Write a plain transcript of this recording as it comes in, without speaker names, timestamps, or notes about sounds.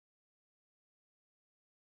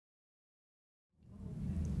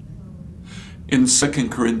In 2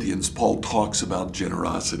 Corinthians, Paul talks about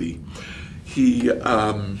generosity. He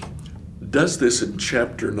does this in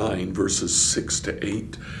chapter 9, verses 6 to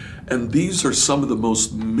 8. And these are some of the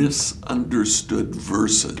most misunderstood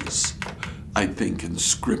verses, I think, in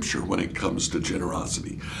Scripture when it comes to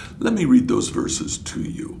generosity. Let me read those verses to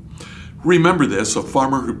you. Remember this, a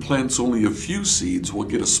farmer who plants only a few seeds will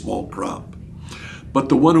get a small crop. But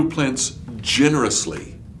the one who plants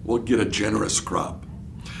generously will get a generous crop.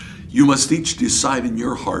 You must each decide in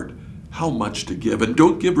your heart how much to give, and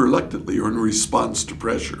don't give reluctantly or in response to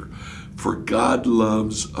pressure, for God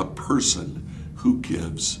loves a person who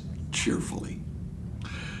gives cheerfully.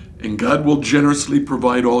 And God will generously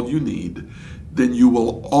provide all you need. Then you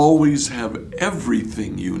will always have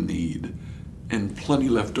everything you need and plenty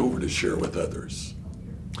left over to share with others.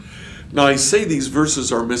 Now, I say these verses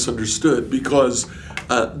are misunderstood because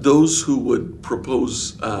those who would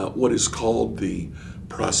propose what is called the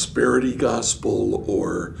prosperity gospel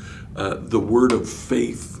or the word of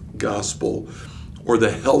faith gospel or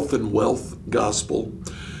the health and wealth gospel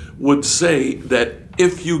would say that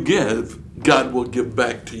if you give, God will give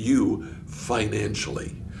back to you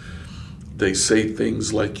financially. They say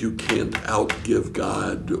things like you can't outgive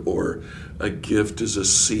God, or a gift is a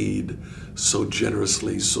seed so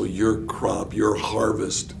generously, so your crop, your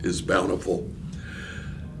harvest is bountiful.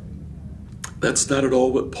 That's not at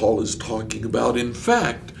all what Paul is talking about. In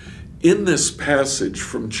fact, in this passage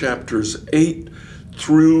from chapters 8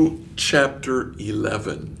 through chapter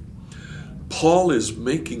 11, Paul is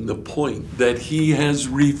making the point that he has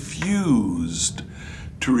refused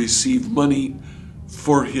to receive money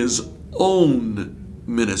for his own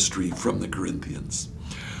ministry from the Corinthians.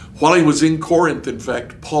 While he was in Corinth, in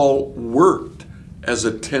fact, Paul worked as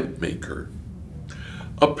a tent maker.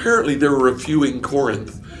 Apparently, there were a few in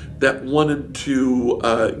Corinth that wanted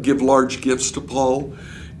to give large gifts to Paul,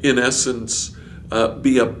 in essence,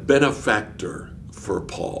 be a benefactor for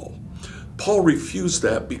Paul. Paul refused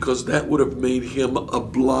that because that would have made him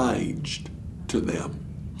obliged to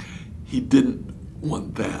them. He didn't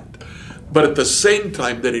want that. But at the same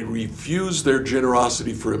time that he refused their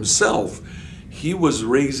generosity for himself, he was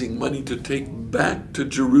raising money to take back to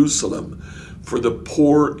Jerusalem for the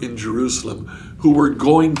poor in Jerusalem who were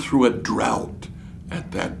going through a drought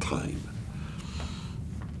at that time.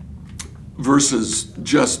 Verses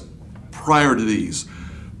just prior to these,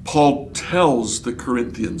 Paul tells the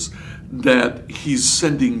Corinthians that he's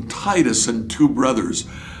sending Titus and two brothers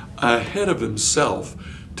ahead of himself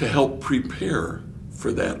to help prepare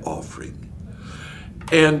for that offering.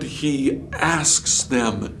 And he asks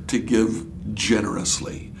them to give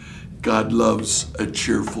generously. God loves a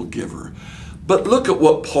cheerful giver. But look at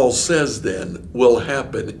what Paul says then will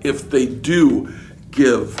happen if they do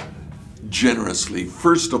give generously.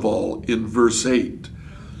 First of all, in verse 8,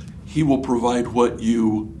 he will provide what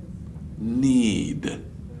you need.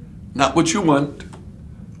 Not what you want,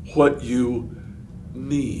 what you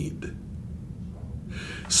need.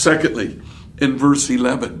 Secondly, in verse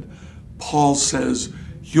 11, Paul says,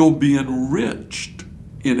 you'll be enriched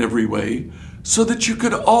in every way so that you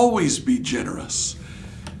could always be generous.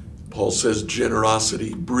 Paul says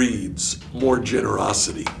generosity breeds more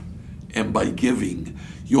generosity. And by giving,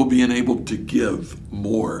 you'll be enabled to give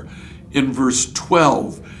more. In verse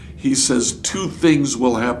 12, he says two things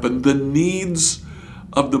will happen. The needs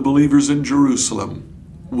of the believers in Jerusalem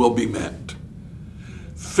will be met.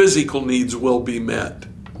 Physical needs will be met,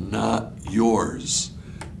 not yours,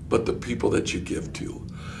 but the people that you give to.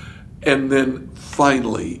 And then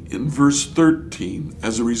finally, in verse 13,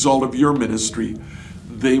 as a result of your ministry,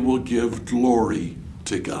 they will give glory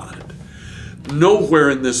to God. Nowhere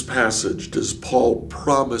in this passage does Paul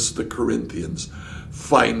promise the Corinthians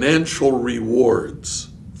financial rewards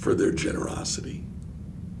for their generosity.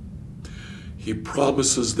 He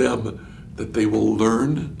promises them that they will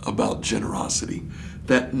learn about generosity,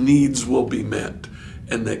 that needs will be met,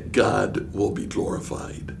 and that God will be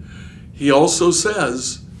glorified. He also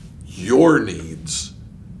says your needs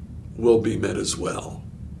will be met as well.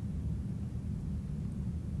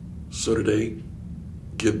 So today,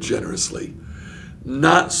 give generously,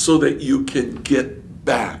 not so that you can get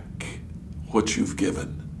back what you've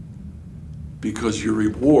given, because your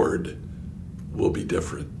reward will be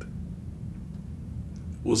different.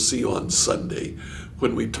 We'll see you on Sunday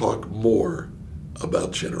when we talk more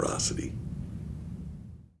about generosity.